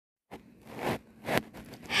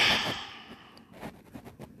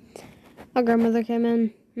My grandmother came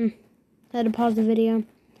in. Had to pause the video.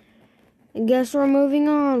 I guess we're moving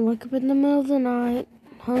on. Wake up in the middle of the night.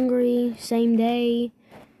 Hungry. Same day.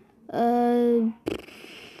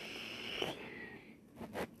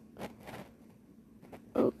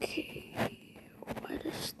 Okay. What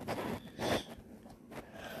is this?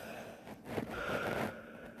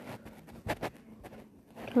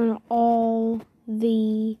 Turn all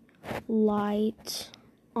the lights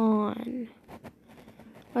on.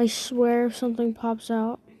 I swear if something pops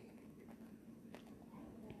out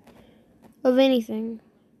of anything,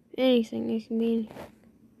 it can be anything.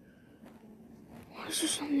 Why is there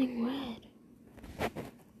something red?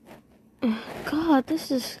 God, this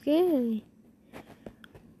is scary.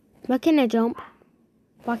 Why can't I jump?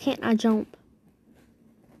 Why can't I jump?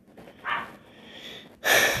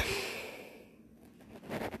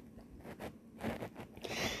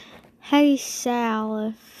 Hey Sal,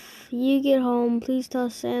 if you get home, please tell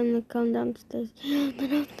Sam to come downstairs.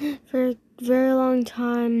 For a very long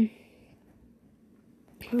time.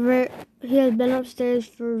 He has been upstairs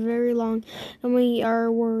for very long, and we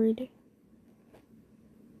are worried.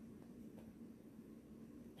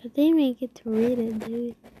 I didn't even get to read it,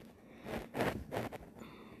 dude.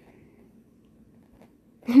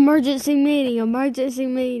 Emergency meeting.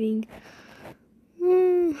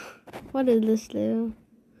 What did this do?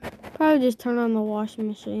 Probably just turn on the washing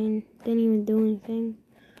machine. Didn't even do anything.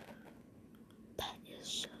 That is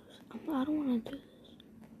so... I don't want to do this.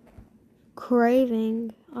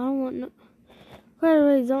 Craving. I don't want no...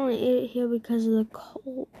 Everybody's only ate it here because of the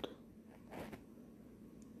cold.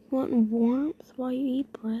 Want warmth while you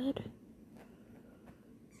eat bread?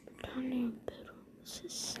 Turn your bedroom.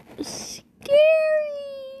 This is scary.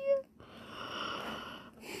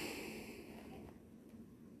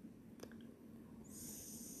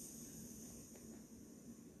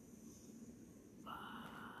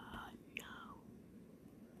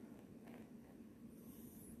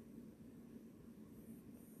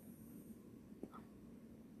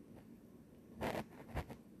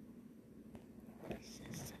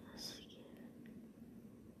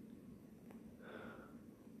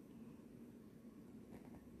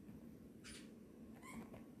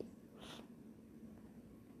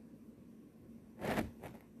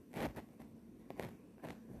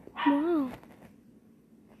 Wow.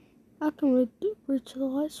 I can reach the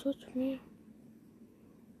light switch from here.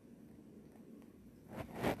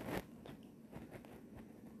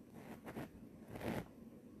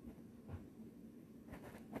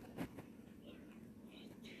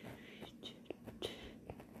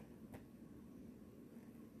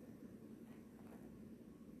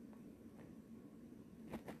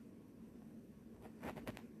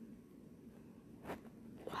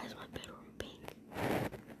 Why is my bedroom pink?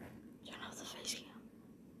 Turn off the face cam.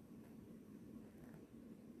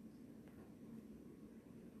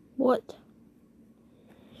 What?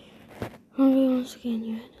 I'm going to scan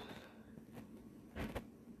you.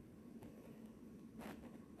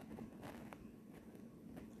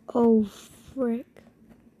 Oh, frick.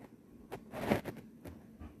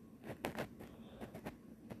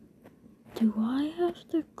 Do I have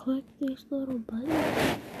to click these little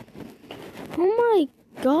buttons? Oh my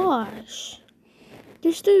gosh.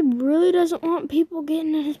 This dude really doesn't want people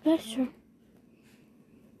getting in his picture.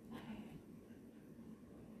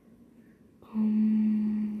 Never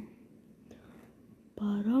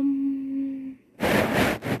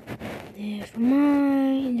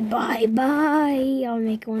mind. Bye. I'll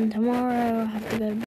make one tomorrow. I have to go to